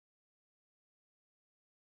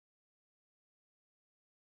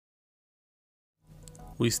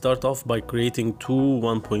We start off by creating two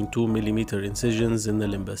 1.2 mm incisions in the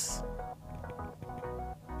limbus.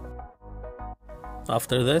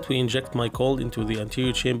 After that, we inject mycol into the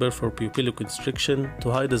anterior chamber for pupilloconstriction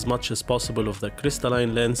to hide as much as possible of the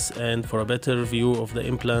crystalline lens and for a better view of the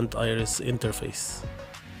implant-iris interface.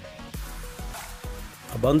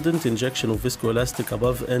 Abundant injection of viscoelastic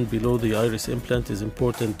above and below the iris implant is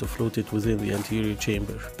important to float it within the anterior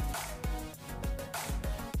chamber.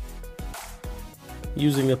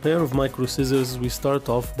 Using a pair of micro scissors, we start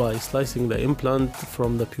off by slicing the implant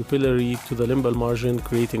from the pupillary to the limbal margin,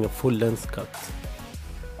 creating a full-length cut.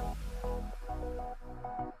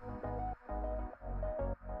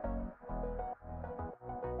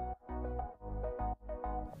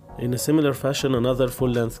 In a similar fashion, another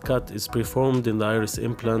full-length cut is performed in the iris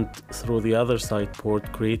implant through the other side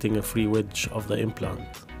port, creating a free wedge of the implant.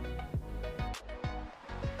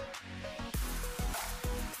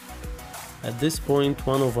 At this point,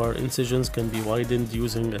 one of our incisions can be widened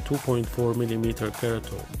using a 2.4 mm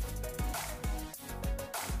keratome.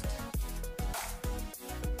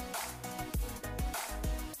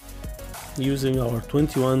 Using our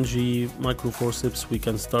 21G microforceps, we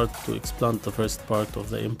can start to explant the first part of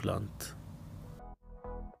the implant.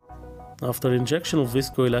 After injection of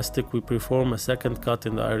viscoelastic, we perform a second cut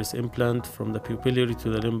in the iris implant from the pupillary to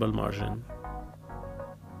the limbal margin.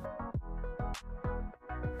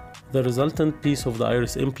 The resultant piece of the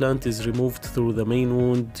iris implant is removed through the main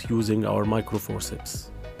wound using our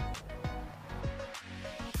microforceps.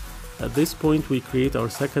 At this point, we create our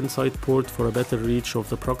second side port for a better reach of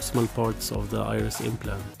the proximal parts of the iris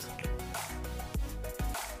implant.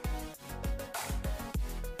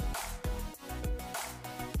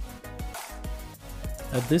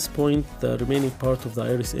 At this point, the remaining part of the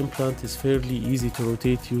iris implant is fairly easy to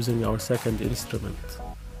rotate using our second instrument.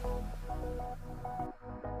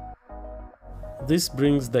 This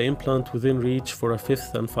brings the implant within reach for a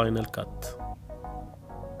fifth and final cut.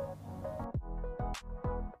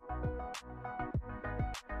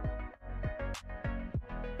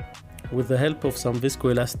 With the help of some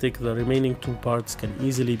viscoelastic, the remaining two parts can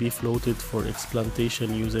easily be floated for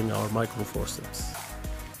explantation using our microforceps.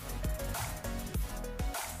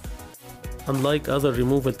 Unlike other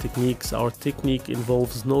removal techniques, our technique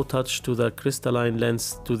involves no touch to the crystalline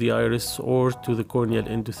lens, to the iris, or to the corneal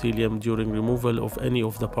endothelium during removal of any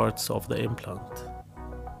of the parts of the implant.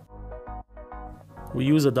 We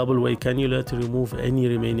use a double-way cannula to remove any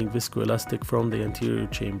remaining viscoelastic from the anterior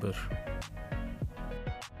chamber.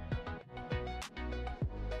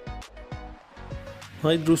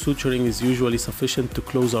 Hydrosuturing is usually sufficient to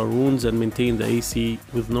close our wounds and maintain the AC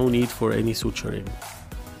with no need for any suturing.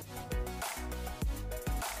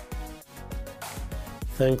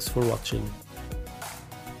 Thanks for watching.